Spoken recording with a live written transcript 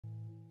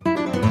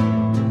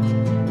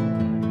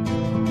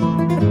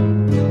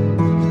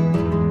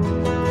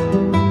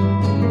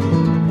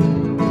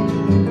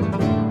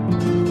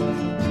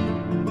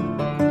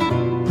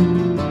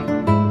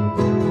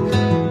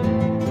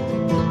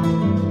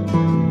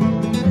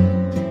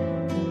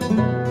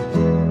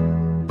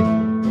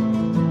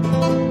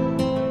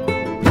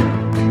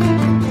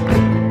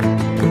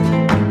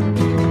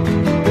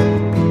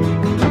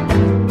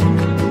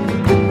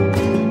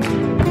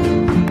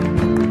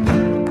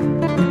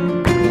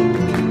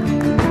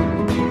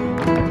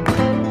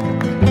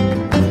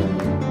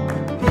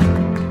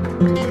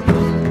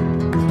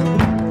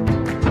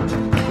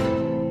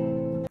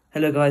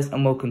Hello guys,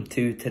 and welcome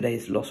to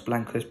today's Los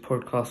Blancos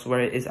podcast, where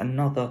it is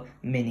another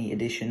mini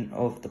edition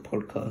of the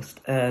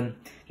podcast.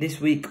 This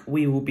week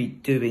we will be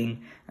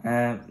doing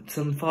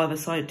some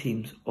five-a-side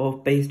teams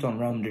based on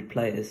Real Madrid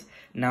players.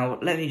 Now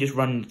let me just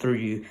run through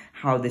you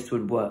how this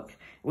would work.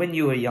 When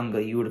you were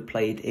younger, you would have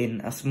played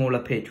in a smaller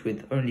pitch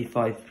with only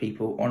 5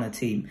 people on a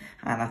team,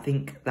 and I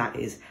think that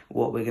is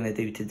what we're going to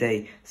do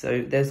today.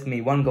 So there's going to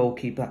be 1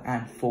 goalkeeper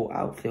and 4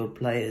 outfield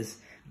players.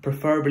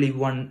 Preferably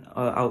one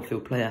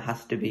outfield player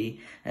has to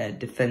be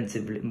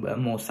defensively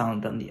more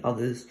sound than the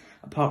others.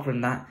 Apart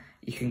from that,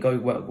 you can go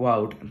work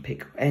wild and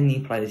pick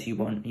any players you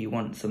want. You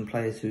want some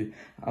players who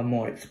are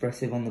more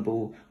expressive on the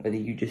ball, whether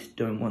you just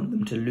don't want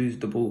them to lose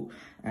the ball.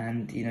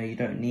 And, you know, you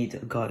don't need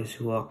guys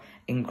who are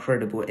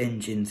incredible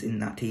engines in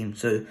that team.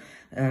 So,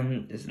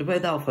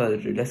 without further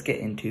ado, let's get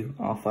into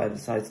our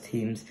five-a-side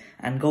teams.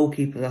 And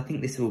goalkeepers, I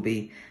think this will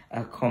be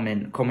a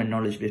common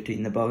knowledge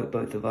between the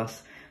both of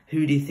us.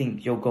 Who do you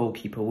think your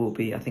goalkeeper will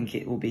be? I think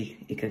it will be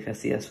Iker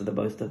Casillas for the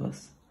both of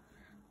us.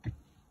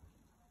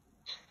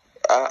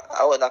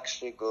 I would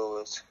actually go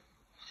with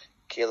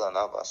Keylor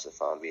Navas,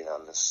 if I'm being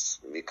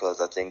honest,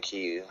 because I think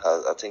he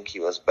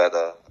was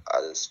better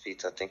at his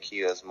feet. I think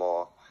he was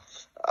more.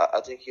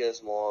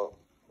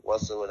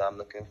 What's the word I'm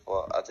looking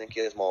for? I think he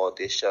is more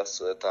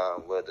audacious with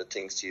the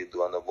things you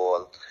do on the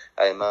ball.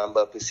 I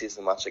remember a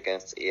preseason match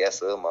against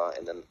AS Roma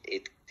in the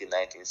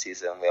 18-19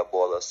 season where a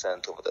ball was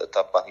sent over the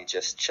top and he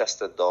just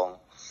chested down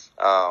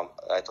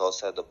right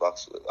outside the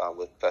box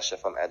with pressure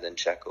from Edin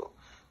Dzeko.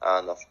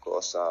 And of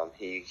course,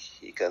 he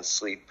can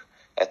sweep.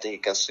 I think he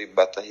can sweep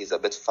better. He's a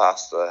bit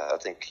faster. I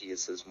think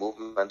his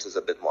movement is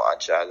a bit more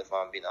agile, if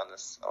I'm being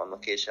honest, on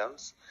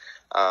occasions.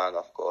 And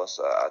of course,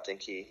 I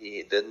think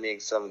he did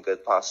make some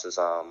good passes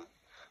in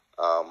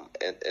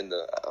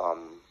the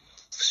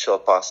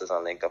short passes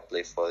and link-up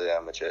play for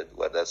Real Madrid,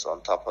 whether it's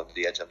on top of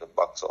the edge of the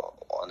box or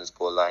on his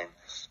goal line.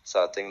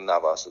 So I think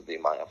Navas would be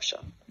my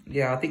option.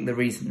 Yeah, I think the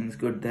reasoning is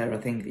good there. I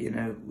think, you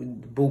know,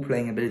 the ball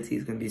playing ability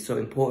is going to be so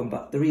important.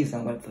 But the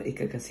reason I went for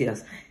Iker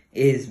Casillas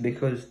is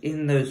because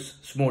in those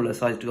smaller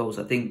sized goals,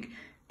 I think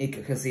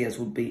Iker Casillas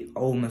would be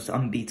almost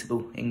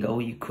unbeatable in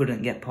goal. You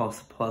couldn't get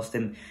past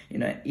him. You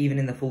know, even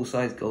in the full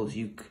size goals,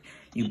 you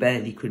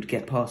barely could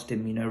get past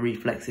him. You know,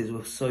 reflexes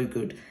were so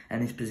good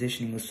and his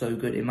positioning was so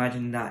good.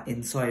 Imagine that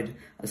inside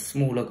a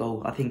smaller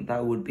goal. I think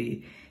that would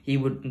be, you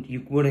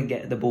wouldn't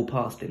get the ball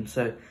past him.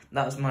 So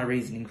that's my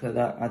reasoning for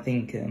that. I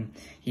think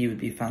he would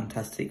be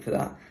fantastic for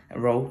that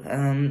role.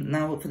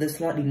 Now for the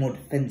slightly more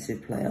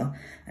defensive player,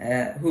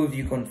 who have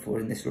you gone for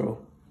in this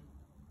role?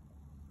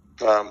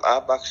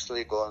 I've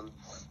actually gone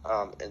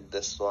in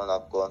this one.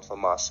 I've gone for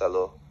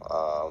Marcelo.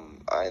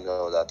 I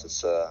know that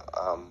it's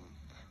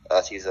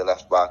that he's a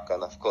left back,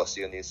 and of course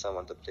you need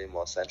someone to play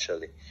more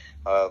centrally.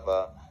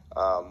 However,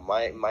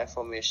 my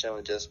formation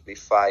would just be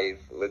 5.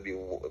 Would be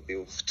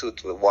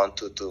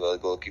 1-2-2 a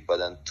goalkeeper,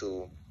 then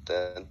two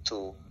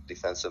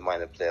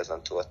defensive-minded players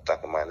and 2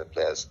 attacker-minded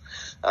players.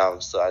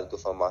 So I'd go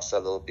for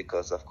Marcelo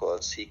because, of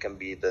course, he can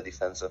be the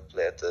defensive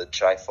player to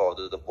try forward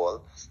with the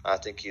ball. I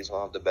think he's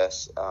one of the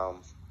best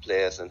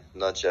players in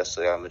not just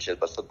Real Madrid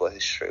but football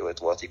history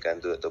with what he can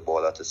do with the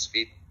ball at his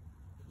feet.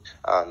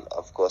 And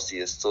of course, he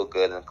is so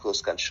good in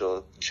close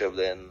control,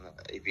 dribbling,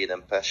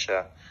 evading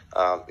pressure,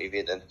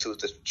 evading 2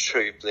 to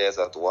 3 players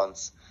at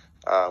once,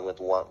 with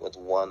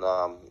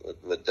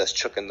just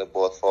chucking the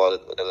ball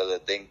forward with a little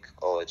dink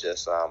or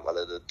just a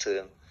little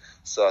turn.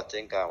 So I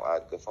think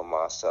I'd go for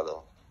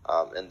Marcelo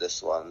in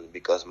this one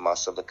because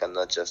Marcelo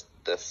cannot just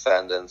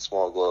defend in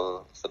small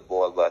goal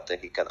football, but I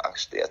think he can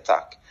actually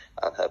attack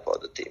and help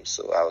out the team.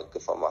 So I would go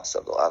for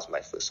Marcelo as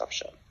my first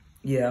option.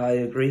 Yeah, I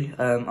agree.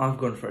 I've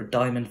gone for a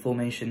diamond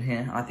formation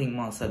here. I think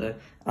Marcelo,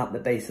 at the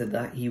base of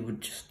that, you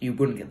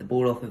wouldn't get the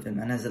ball off of him.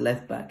 And as a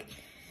left back,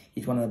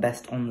 he's one of the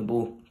best on the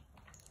ball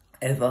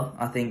ever.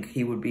 I think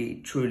he would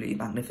be truly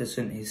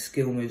magnificent. His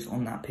skill moves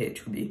on that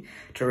pitch would be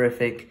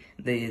terrific.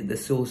 The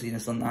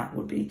sauciness on that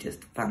would be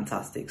just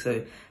fantastic.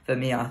 So for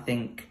me, I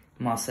think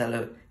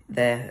Marcelo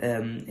there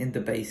in the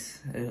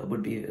base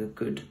would be a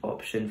good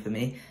option for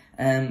me.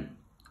 I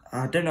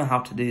don't know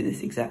how to do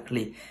this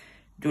exactly.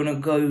 Do you want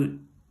to go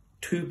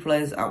 2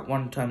 players at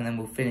one time and then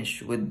we'll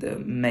finish with the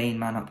main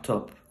man up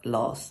top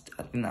last?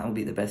 I think that will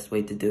be the best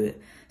way to do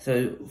it.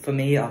 So for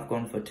me, I've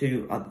gone for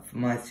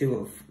my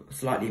 2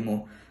 slightly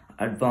more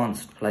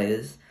advanced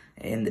players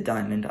in the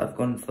diamond. I've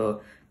gone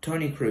for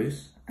Toni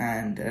Kroos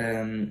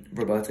and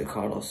Roberto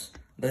Carlos.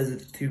 Those are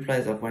the 2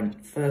 players I've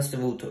went. First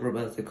of all, to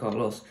Roberto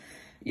Carlos,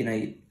 you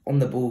know, on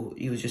the ball,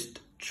 he was just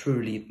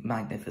truly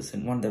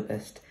magnificent, one of the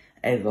best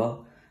ever.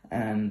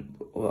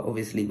 Well,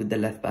 obviously with the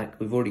left back,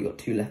 we've already got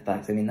 2 left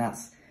backs. I mean,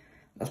 that's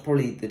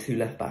probably the 2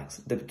 left backs,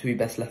 the 2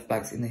 best left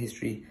backs in the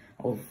history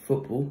of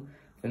football.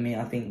 For me,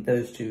 I think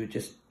those 2 are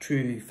just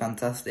truly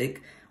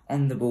fantastic.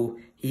 On the ball,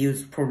 he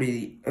was probably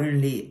the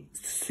only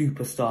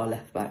superstar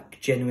left back,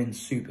 genuine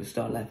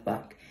superstar left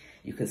back,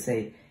 you could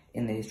say,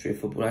 in the history of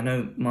football. I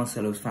know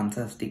Marcelo's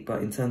fantastic,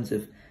 but in terms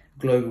of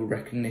global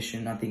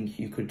recognition, I think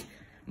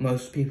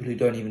most people who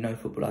don't even know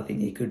football, I think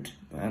he could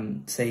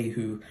say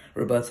who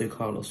Roberto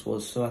Carlos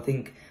was. So I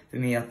think, for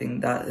me, I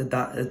think that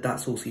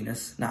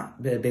sauciness, that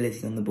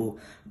ability on the ball,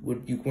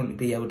 you wouldn't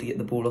be able to get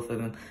the ball off of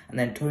him. And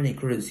then Toni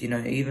Kroos, you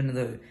know, even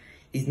though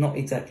he's not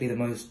exactly the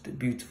most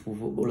beautiful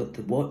footballer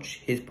to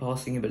watch, his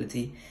passing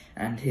ability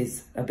and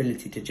his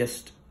ability to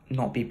just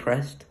not be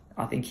pressed,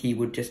 I think you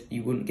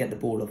wouldn't get the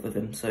ball off of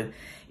him. So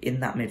in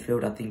that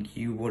midfield, I think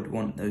you would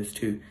want those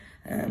two.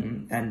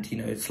 And, you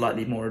know,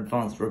 slightly more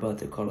advanced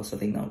Roberto Carlos, I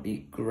think that would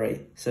be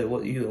great. So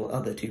what are your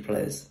other two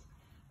players?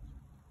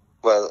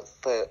 Well,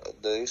 the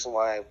reason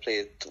why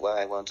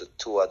I wanted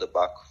two at the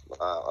back,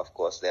 of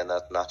course, they're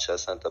not natural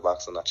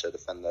centre-backs or natural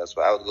defenders,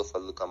 but I would go for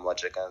Luka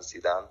Modric and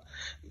Zidane.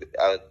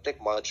 I would pick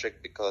Modric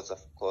because, of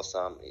course,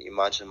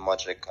 imagine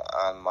Modric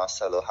and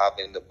Marcelo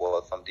having the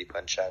ball from deep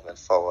and driving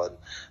forward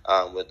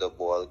with the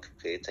ball,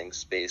 creating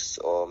space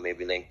or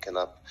maybe linking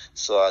up.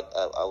 So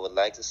I would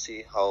like to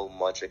see how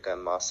Modric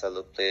and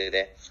Marcelo play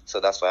there. So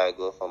that's why I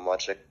go for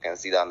Modric and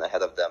Zidane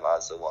ahead of them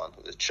as the one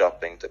who is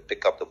chopping to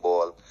pick up the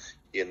ball,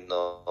 you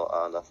know,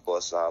 and of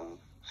course, have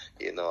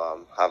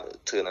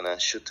turning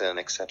and shooting,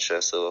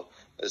 etc. So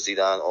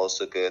Zidane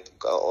also good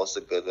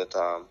with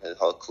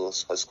how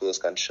close his close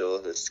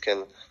control, his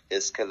skill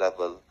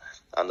level,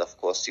 and of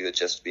course he'll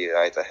just be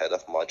right ahead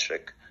of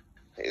Modric.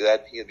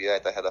 He'll be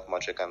right ahead of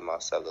Modric and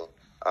Marcelo.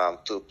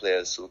 Two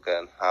players who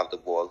can have the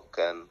ball,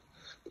 can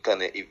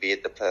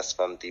evade the press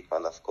from deep,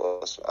 and of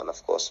course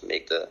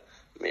make the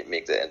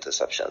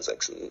interceptions,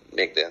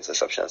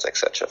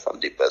 etc. from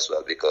deep as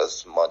well,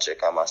 because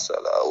Modric and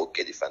Marcelo are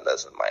okay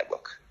defenders in my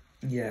book.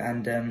 Yeah,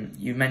 and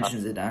you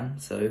mentioned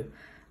Zidane, so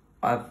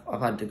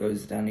I've had to go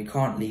Zidane. You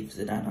can't leave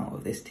Zidane out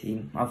of this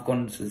team. I've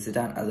gone to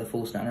Zidane as a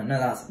false nine. I know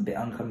that's a bit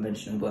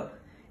unconventional, but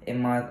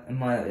in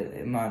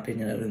my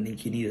opinion, I don't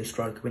think you need a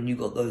striker. When you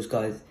got those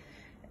guys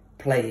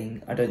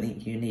playing, I don't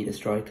think you need a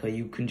striker.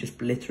 You can just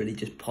literally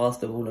just pass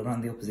the ball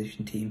around the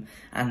opposition team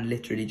and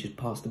literally just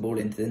pass the ball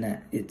into the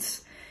net.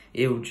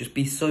 It would just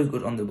be so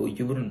good on the ball.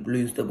 You wouldn't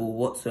lose the ball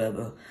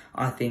whatsoever.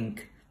 I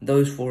think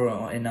those four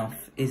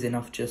is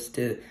enough just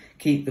to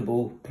keep the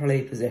ball,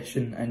 play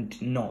possession, and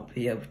not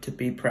be able to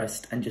be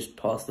pressed and just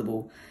pass the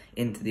ball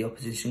into the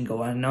opposition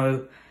goal. I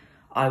know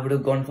I would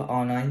have gone for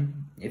R9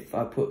 if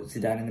I put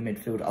Zidane in the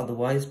midfield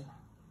otherwise,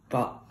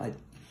 but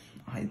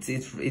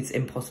it's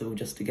impossible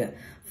just to get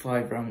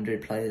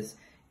 500 players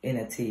in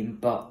a team,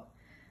 but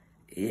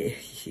it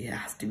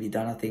has to be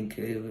done. I think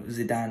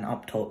Zidane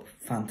up top,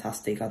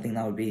 fantastic. I think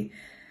that would be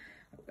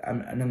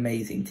an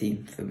amazing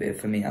team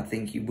for me. I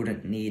think you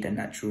wouldn't need a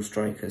natural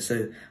striker.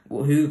 So,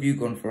 who have you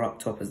gone for up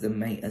top as the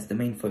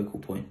main focal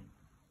point?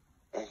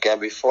 Okay,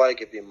 before I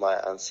give you my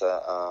answer,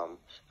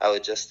 I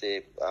would just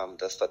say,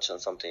 just touch on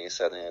something you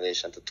said in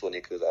relation to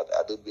Toni Kroos.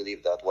 I do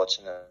believe that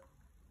watching him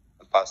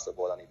pass the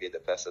ball and evade the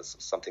press is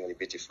something really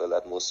beautiful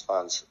that most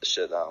fans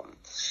should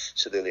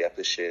really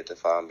appreciate.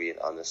 If I'm being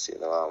honest, you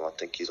know, I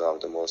think he's one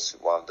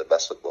of the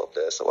best football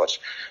players to watch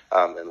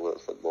in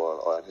world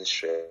football or in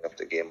history of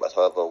the game. But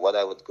however, what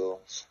I would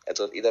go, it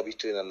would either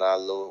between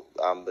Ronaldo,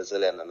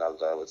 Brazilian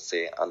Ronaldo, I would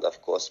say, and of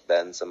course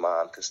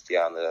Benzema and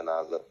Cristiano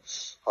Ronaldo.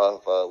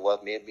 However,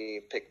 what made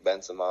me pick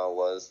Benzema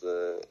was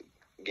the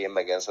game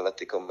against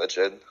Atletico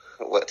Madrid,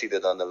 what he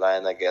did on the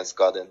line against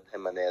Godin,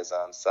 Jimenez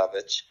and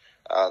Savage.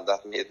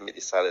 That made me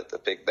decide to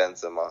pick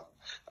Benzema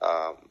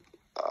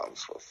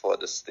for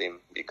this team,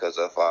 because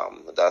of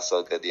that's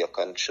how good your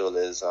control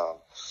is.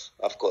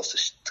 Of course,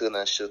 to turn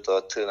and shoot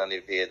or turn and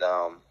evade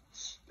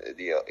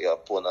your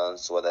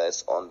opponents, whether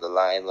it's on the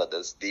line, whether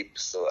it's deep.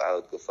 So I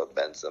would go for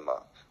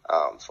Benzema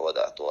for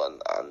that one.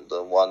 And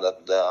the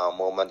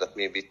moment that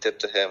maybe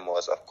tipped to him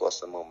was, of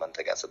course, the moment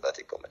against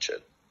Atletico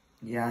Madrid.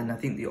 Yeah, and I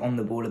think the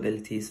on-the-ball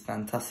ability is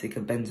fantastic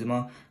of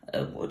Benzema.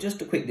 Well,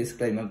 just a quick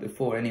disclaimer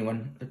before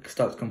anyone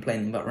starts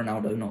complaining about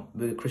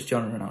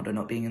Cristiano Ronaldo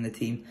not being in the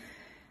team.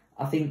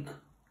 I think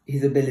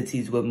his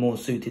abilities were more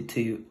suited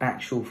to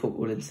actual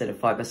football instead of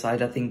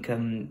five-a-side. I think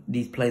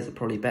these players are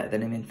probably better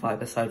than him in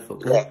five-a-side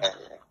football. Yeah.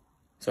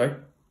 Sorry?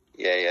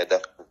 Yeah,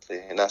 definitely.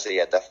 And I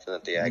say,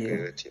 definitely, I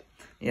agree with you.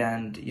 Yeah,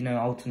 and, you know,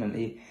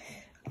 ultimately,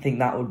 I think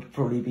that would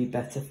probably be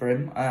better for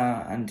him,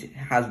 and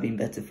has been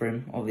better for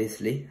him,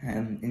 obviously,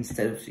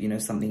 instead of, you know,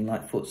 something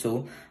like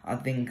futsal. I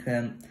think,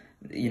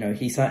 you know,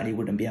 he certainly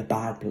wouldn't be a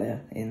bad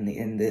player in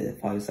the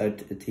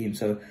five-side team.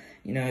 So,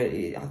 you know,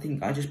 I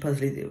think I just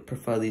personally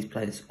prefer these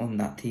players on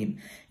that team,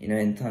 you know,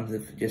 in terms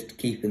of just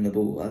keeping the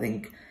ball. I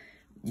think,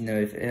 you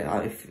know,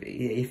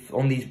 if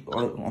on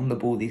the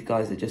ball, these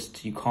guys are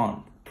just, you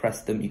can't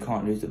press them, you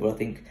can't lose the ball. I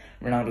think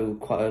Ronaldo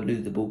will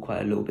lose the ball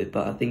quite a little bit,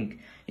 but I think,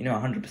 you know,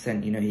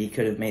 100%, you know, he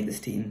could have made this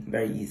team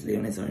very easily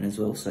on his own as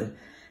well. So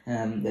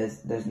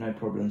there's no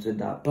problems with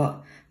that.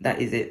 But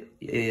that is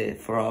it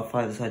for our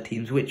five-a-side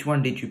teams. Which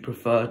one did you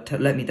prefer?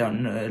 Let me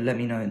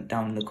know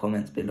down in the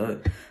comments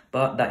below.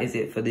 But that is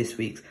it for this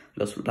week's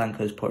Los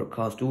Blancos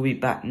podcast. We'll be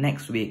back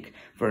next week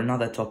for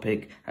another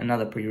topic,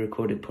 another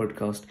pre-recorded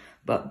podcast.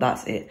 But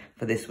that's it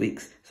for this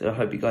week's. So I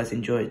hope you guys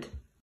enjoyed.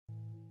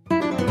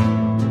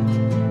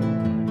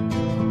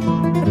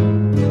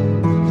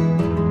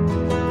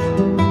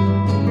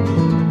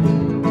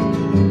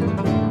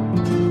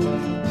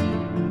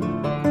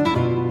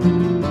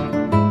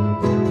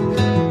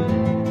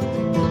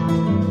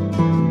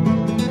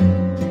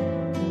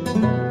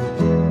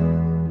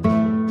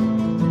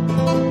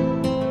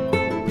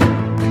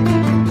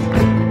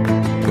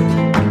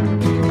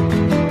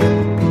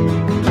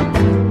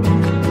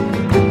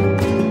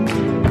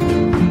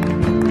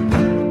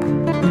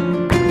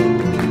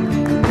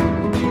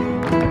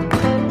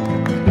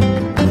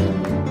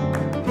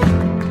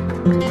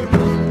 Bye.